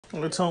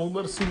Let's we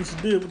better see what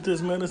you did with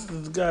this, man. This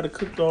is the guy that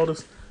cooked all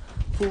this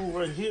food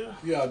right here.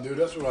 Yeah, I do.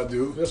 That's what I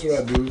do. That's what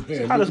I do.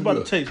 Yeah, how this about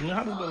to taste, man?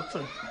 How this about to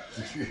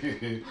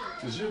taste?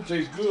 It should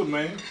taste good,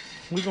 man.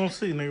 We gonna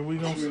see, nigga. We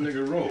gonna see.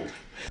 Nigga roll.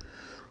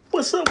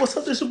 What's up? What's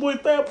up? This your boy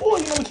Fat Boy.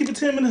 You know we keep it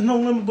 10 minutes, no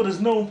limit, but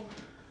it's no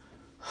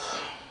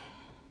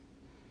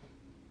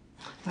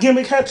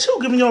gimmick. Hat you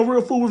giving y'all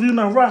real food review.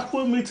 Now rock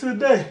with me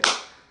today.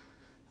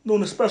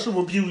 Doing a special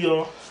review,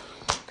 y'all.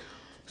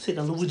 Say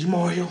got Luigi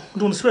Mario. I'm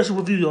doing a special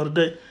review, y'all,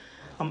 today.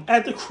 I'm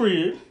at the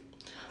crib.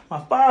 My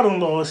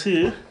father-in-law is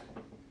here.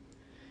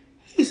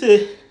 He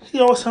said he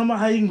always talking about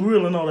how he can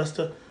grill and all that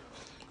stuff.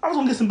 I was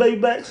gonna get some baby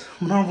backs,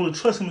 but I don't really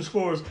trust him as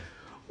far as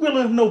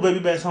grilling. No baby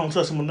backs, I don't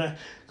trust him on that.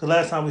 Cause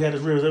last time we had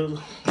his ribs, it was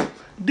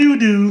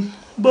doo-doo.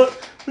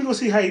 But we gonna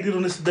see how he did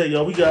on this today,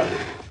 y'all. We got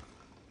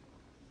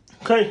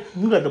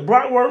the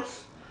bratwurst,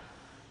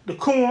 the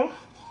corn,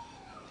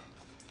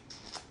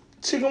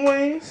 chicken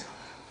wings,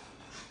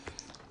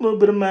 a little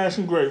bit of mash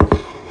and gravy.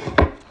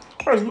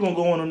 First, we're gonna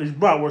go on these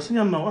bratwursts.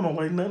 Y'all know I don't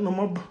like nothing on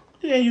my.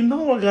 Yeah, you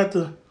know I got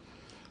the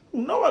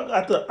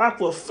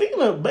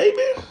Aquafina,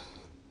 baby.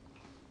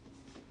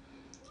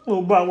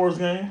 Little bratwurst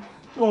game.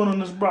 Going on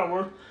this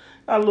bratwurst.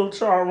 Got a little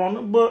char on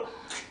it, but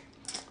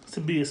it's to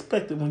be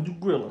expected when you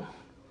grilling.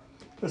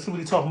 Let's see what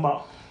he's talking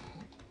about.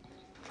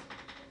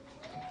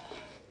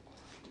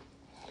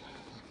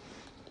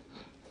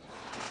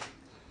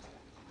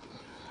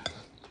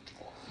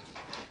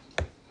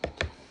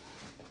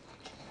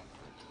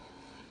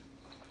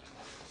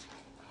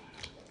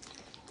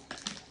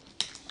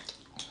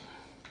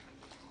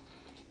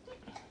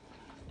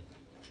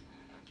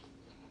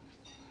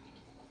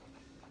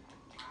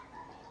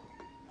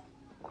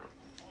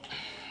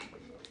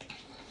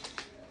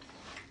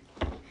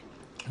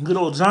 Good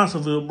old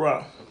Johnsonville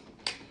brat.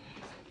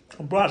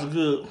 The brats are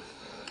good.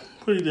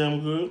 Pretty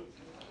damn good.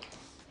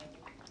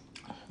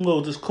 Go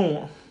with this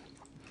corn.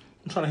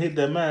 I'm trying to hit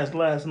that mash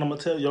last and I'm going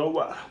to tell y'all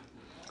why.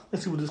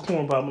 Let's see what this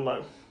corn problem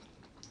like.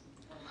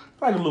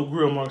 I got a little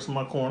grill marks in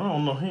my corn. I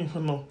don't know. He ain't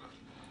put no.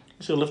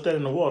 You should have left that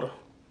in the water.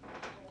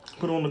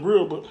 Put it on the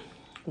grill, but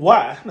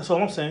why? That's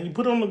all I'm saying. You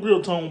put it on the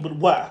grill, Tone, but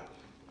why?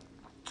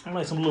 I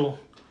like some little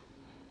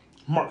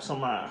marks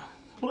on mine.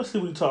 Well, let's see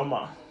what he's talking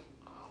about.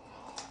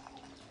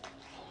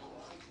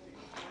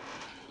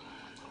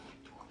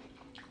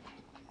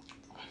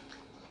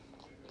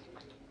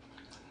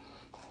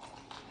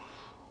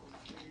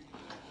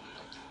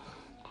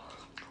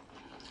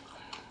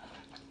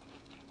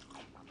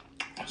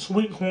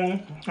 Sweet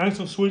corn, nice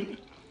and sweet.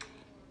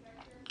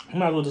 I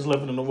might as well just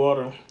left it in the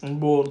water and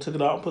boiled, took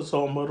it out, put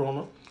salt and butter on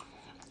it.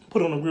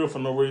 Put it on the grill for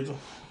no reason.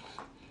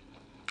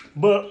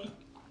 But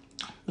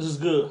this is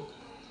good.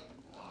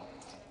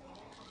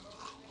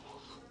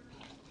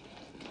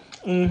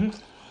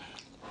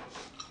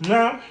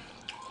 Now,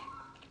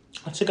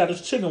 I check out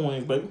this chicken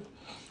wings, baby.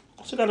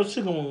 Check out this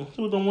chicken wings.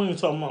 See what them wings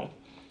talking about.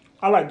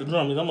 I like the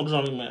drummies. I'm a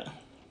drummy man.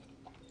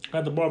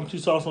 Got the barbecue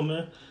sauce on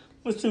there.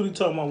 Let's see what he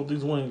talking about with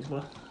these wings,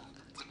 man.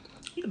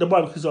 The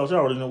barbecue sauce, y'all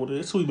already know what it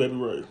is. Sweet Baby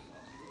Ray.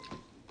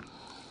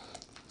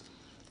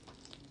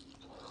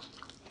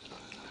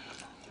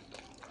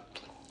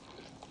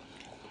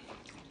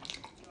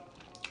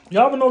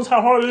 Y'all ever notice how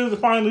hard it is to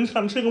find these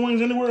kind of chicken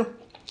wings anywhere?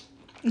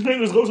 You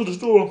can't just go to the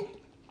store,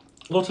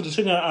 go to the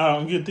chicken aisle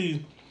and get these.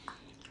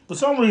 For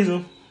some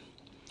reason,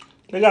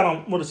 they got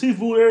them where the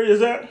seafood area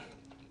is at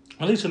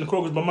least in the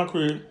Kroger's by my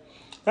crib.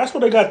 That's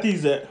where they got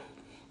these at.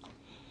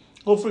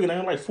 Go figure, they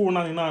ain't like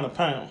 $4.99 a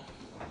pound.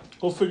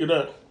 Go figure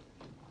that.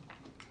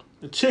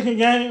 The chicken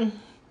game.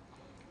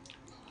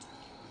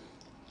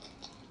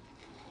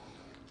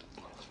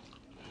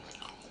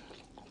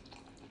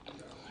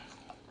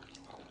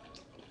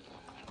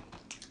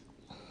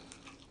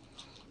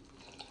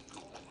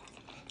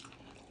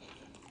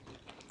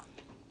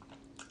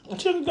 The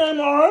chicken game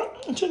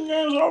alright. The chicken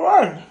game's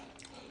alright.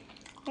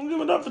 I'm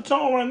giving it up for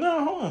Tone right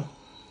now, huh?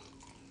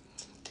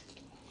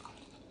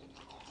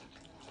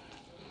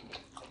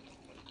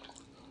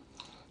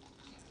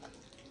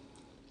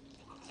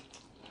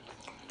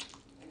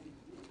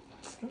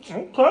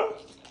 Okay.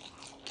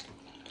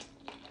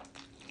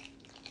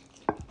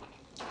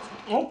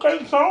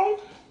 Okay, Tone.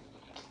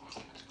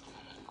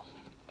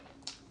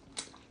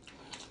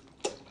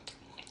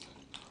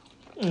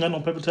 Ain't got no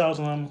paper towels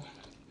on me.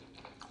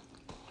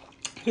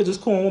 Hit this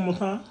corn one more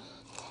time.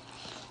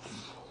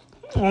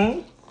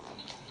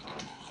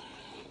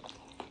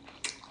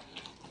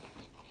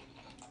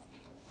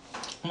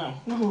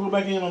 Now, we're gonna go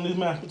back in on these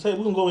mashed potatoes.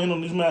 We're gonna go in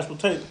on these mashed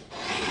potatoes.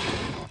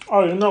 I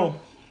already know.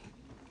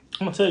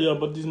 I'm gonna tell y'all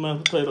about these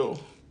mashed potatoes.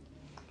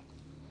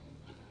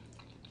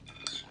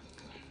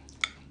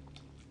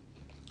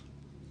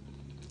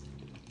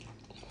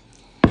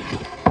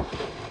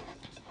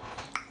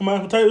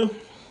 Mashed potatoes,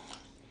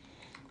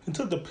 and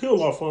took the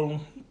peel off of them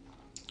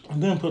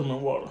and then put them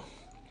in water.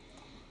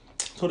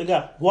 So they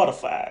got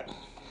waterified.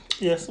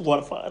 Yes,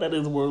 waterified. That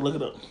is the word. Look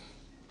it up.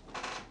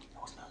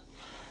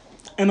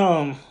 And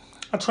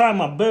I tried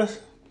my best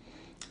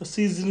to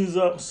season these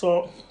up,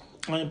 salt,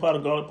 onion powder,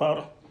 garlic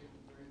powder,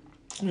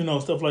 you know,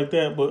 stuff like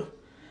that. But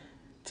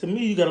To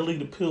me, you gotta leave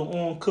the peel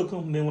on, cook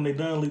them, then when they're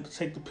done,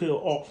 take the peel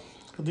off.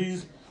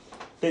 Cause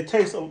they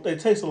taste a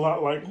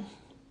lot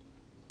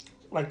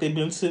like they've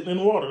been sitting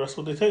in water. That's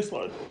what they taste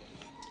like.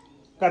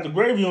 Got the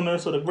gravy on there,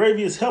 so the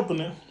gravy is helping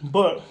it,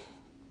 but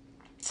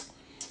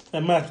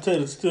that mashed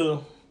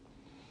potato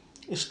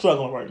it's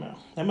struggling right now.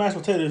 That mashed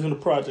potato is in the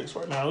projects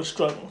right now. It's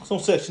struggling. It's on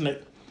Section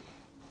 8.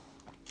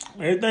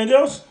 Everything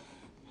else,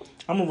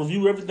 I'm gonna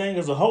review everything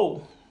as a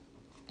whole.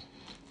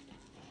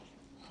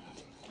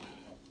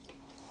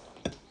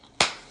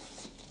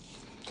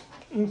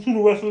 Let me see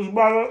the rest of this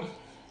bottle,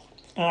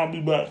 and I'll be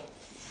back.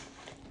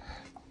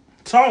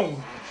 Tone's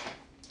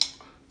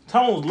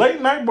late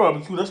night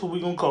barbecue. That's what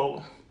we're gonna call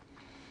it.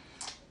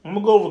 I'm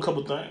gonna go over a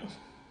couple things.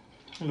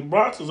 And the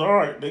brats is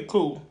alright. They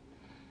cool.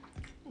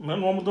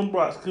 Nothing wrong with them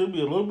brats. Could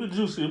be a little bit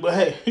juicier, but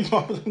hey, you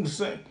know what I'm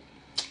saying.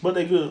 But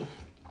they good.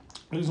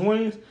 These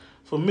wings,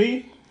 for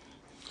me,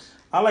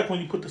 I like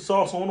when you put the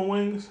sauce on the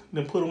wings,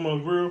 then put them on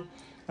the grill,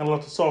 and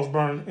let the sauce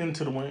burn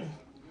into the wing.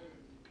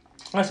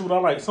 That's what I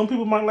like. Some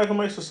people might like them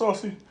extra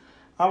saucy.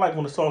 I like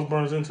when the sauce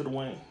burns into the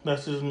wing.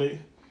 That's just me.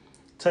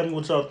 Tell me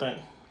what y'all think.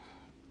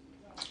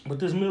 But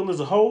this meal as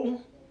a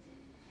whole,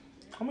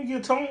 I'm gonna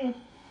give Tone.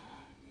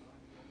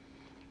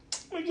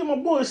 I'm gonna give my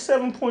boy a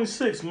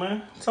 7.6,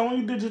 man. Tone,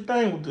 you did your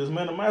thing with this,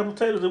 man. The mashed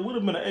potatoes, it would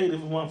have been an 8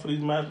 if it weren't for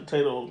these mashed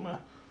potatoes, man.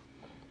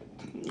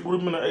 It would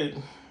have been an 8.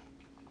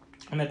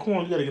 And that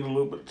corn, you gotta get a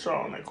little bit of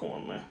char on that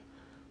corn, man.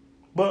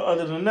 But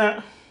other than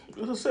that,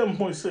 it's a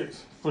 7.6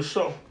 for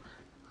sure.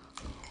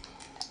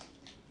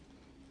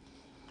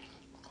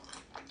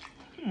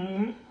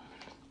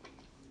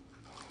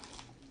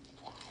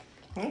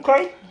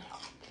 Okay.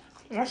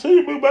 I see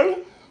you, big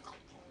baby.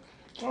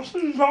 I see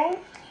you, Tone.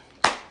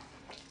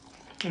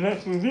 The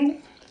next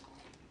review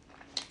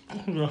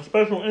is a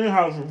special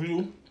in-house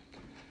review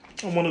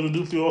I wanted to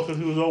do for y'all since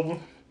he was over.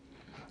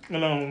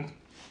 And,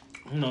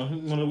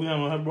 we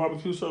had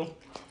barbecue, so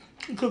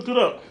he cooked it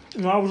up.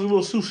 I was a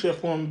little sous chef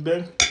for him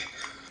today.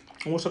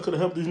 I wish I could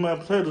have helped these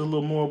mashed potatoes a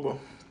little more, but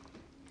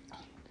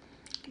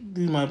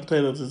these mashed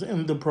potatoes is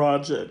in the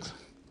project.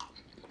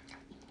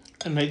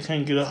 And they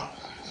can't get out.